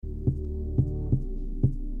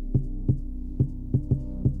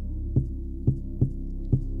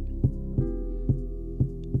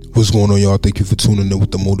What's going on, y'all? Thank you for tuning in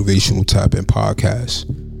with the Motivational Tap In podcast.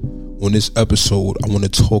 On this episode, I want to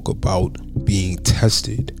talk about being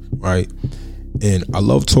tested, right? And I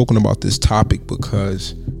love talking about this topic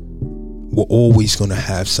because we're always going to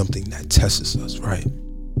have something that tests us, right?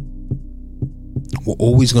 We're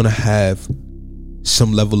always going to have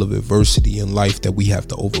some level of adversity in life that we have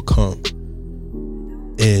to overcome.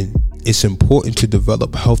 And it's important to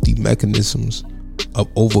develop healthy mechanisms of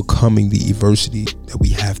overcoming the adversity that we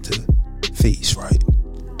have to face, right?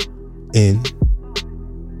 And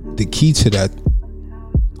the key to that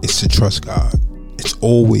is to trust God. It's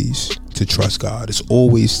always to trust God. It's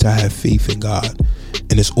always to have faith in God.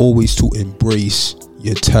 And it's always to embrace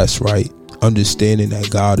your test, right? Understanding that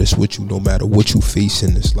God is with you no matter what you face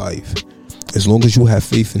in this life. As long as you have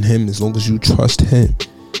faith in Him, as long as you trust Him,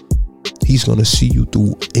 He's going to see you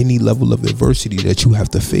through any level of adversity that you have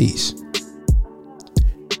to face.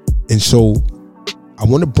 And so I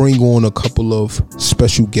want to bring on a couple of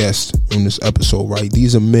special guests on this episode, right?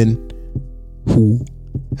 These are men who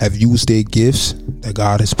have used their gifts that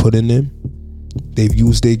God has put in them. They've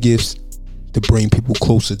used their gifts to bring people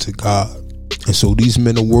closer to God. And so these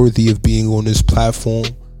men are worthy of being on this platform.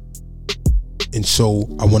 And so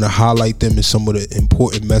I want to highlight them in some of the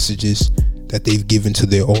important messages that they've given to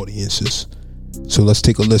their audiences. So let's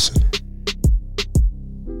take a listen.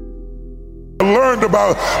 I learned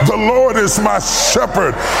about the Lord is my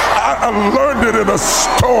shepherd. I learned it in a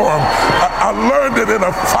storm. I learned it in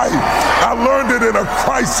a fight. I learned it in a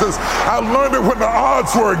crisis. I learned it when the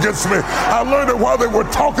odds were against me. I learned it while they were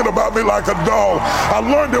talking about me like a dog. I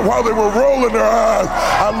learned it while they were rolling their eyes.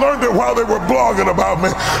 I learned it while they were blogging about me.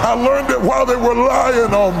 I learned it while they were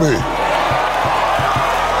lying on me.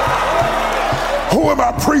 Who am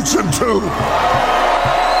I preaching to?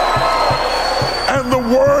 And the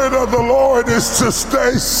word of the Lord is to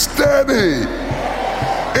stay steady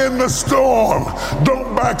in the storm.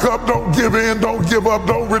 Don't back up, don't give in, don't give up,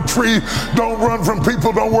 don't retreat, don't run from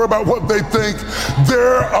people, don't worry about what they think.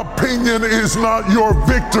 Their opinion is not your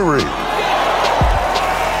victory.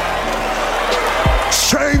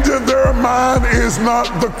 Changing their mind is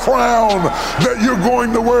not the crown that you're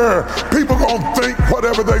going to wear. People gonna think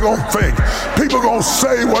whatever they're gonna think. People gonna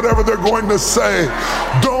say whatever they're going to say.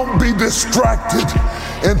 Don't be distracted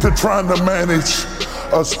into trying to manage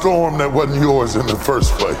a storm that wasn't yours in the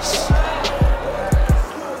first place.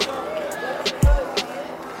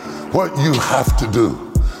 What you have to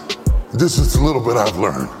do, this is a little bit I've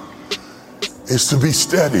learned, is to be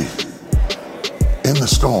steady in the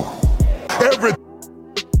storm.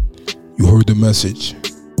 You heard the message.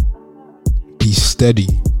 Be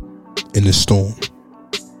steady in the storm,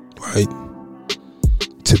 right?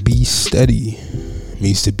 To be steady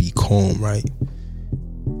means to be calm, right?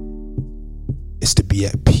 It's to be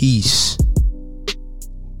at peace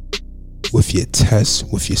with your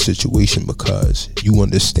test, with your situation, because you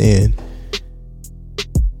understand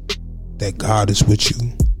that God is with you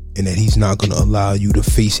and that He's not going to allow you to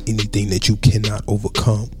face anything that you cannot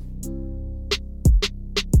overcome.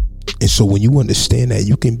 And so when you understand that,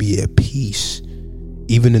 you can be at peace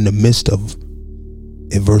even in the midst of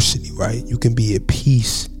adversity, right? You can be at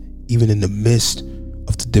peace even in the midst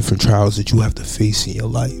of the different trials that you have to face in your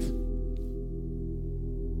life.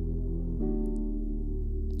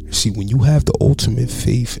 See, when you have the ultimate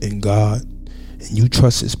faith in God and you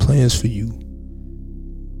trust His plans for you,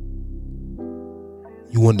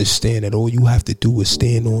 you understand that all you have to do is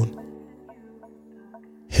stand on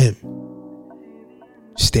Him.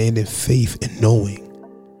 Stand in faith and knowing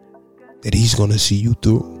that He's going to see you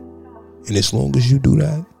through. And as long as you do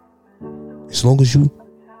that, as long as you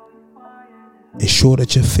ensure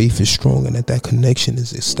that your faith is strong and that connection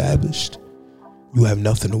is established, you have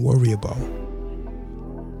nothing to worry about.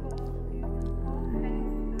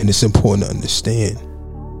 And it's important to understand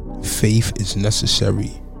faith is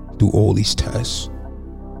necessary through all these tests.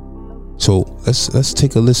 So let's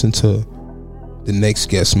take a listen to the next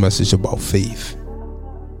guest message about faith.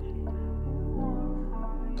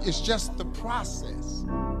 It's just the process.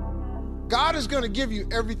 God is going to give you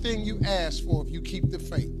everything you ask for if you keep the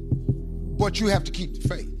faith. But you have to keep the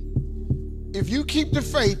faith. If you keep the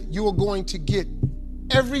faith, you are going to get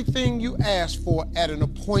everything you ask for at an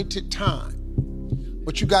appointed time.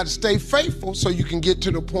 But you got to stay faithful so you can get to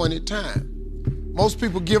the appointed time. Most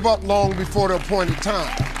people give up long before the appointed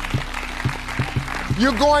time.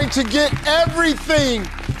 You're going to get everything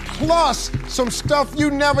plus some stuff you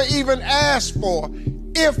never even asked for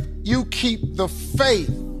if you keep the faith.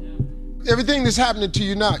 Everything that's happening to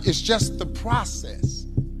you now is just the process.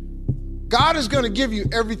 God is going to give you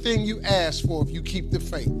everything you ask for if you keep the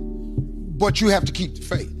faith. But you have to keep the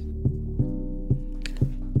faith.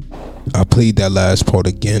 I played that last part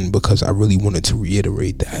again because I really wanted to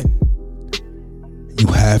reiterate that you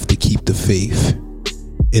have to keep the faith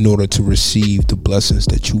in order to receive the blessings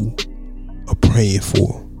that you are praying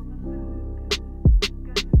for.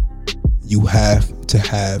 You have to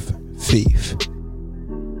have faith.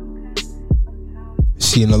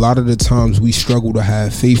 See, and a lot of the times we struggle to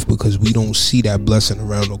have faith because we don't see that blessing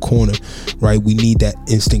around the corner, right? We need that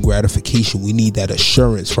instant gratification. We need that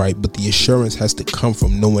assurance, right? But the assurance has to come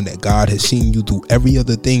from knowing that God has seen you through every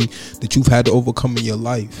other thing that you've had to overcome in your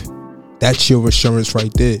life. That's your assurance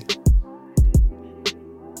right there.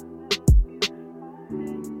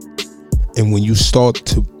 And when you start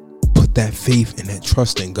to put that faith and that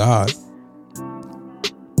trust in God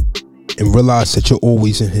and realize that you're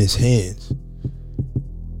always in His hands,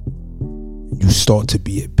 you start to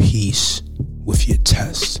be at peace with your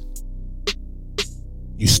test.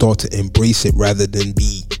 You start to embrace it rather than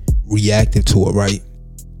be reactive to it, right?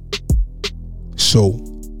 So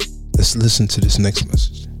let's listen to this next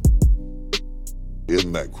message.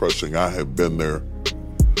 In that crushing, I have been there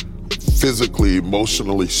physically,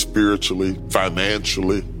 emotionally, spiritually,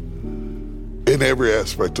 financially, in every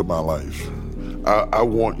aspect of my life. I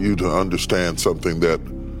want you to understand something, that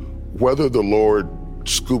whether the Lord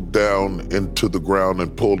scooped down into the ground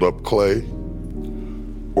and pulled up clay,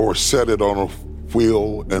 or set it on a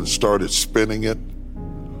wheel and started spinning it,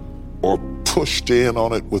 or pushed in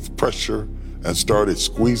on it with pressure and started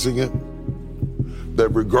squeezing it, that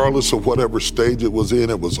regardless of whatever stage it was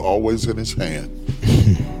always in His hand.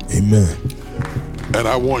 Amen. And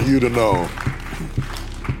I want you to know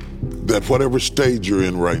that whatever stage you're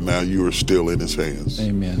in right now, you are still in His hands.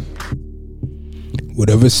 Amen.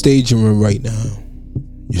 Whatever stage you're in right now,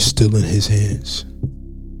 you're still in His hands.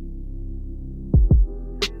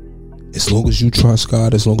 As long as you trust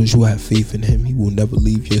God, as long as you have faith in Him, He will never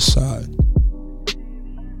leave your side.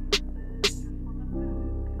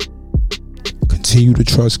 Continue to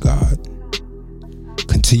trust God.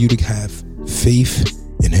 Continue to have faith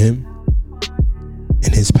in Him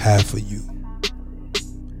and His path for you.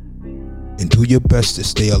 And do your best to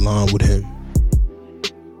stay aligned with Him.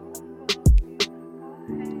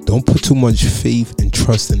 Don't put too much faith and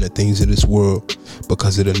trust in the things of this world,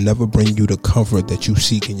 because it'll never bring you the comfort that you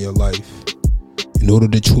seek in your life. In order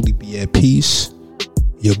to truly be at peace,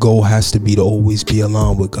 your goal has to be to always be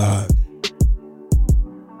aligned with God.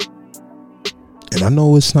 And I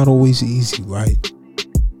know it's not always easy, right?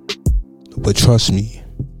 But trust me,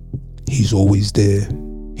 He's always there.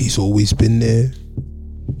 He's always been there.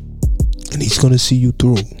 And He's going to see you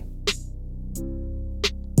through.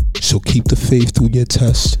 So keep the faith through your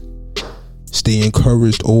test. Stay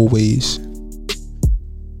encouraged always.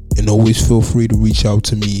 And always feel free to reach out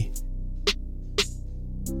to me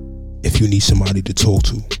if you need somebody to talk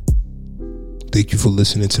to. Thank you for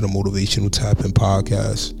listening to the Motivational Tap-In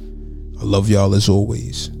Podcast. I love y'all as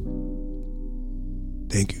always.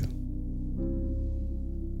 Thank you.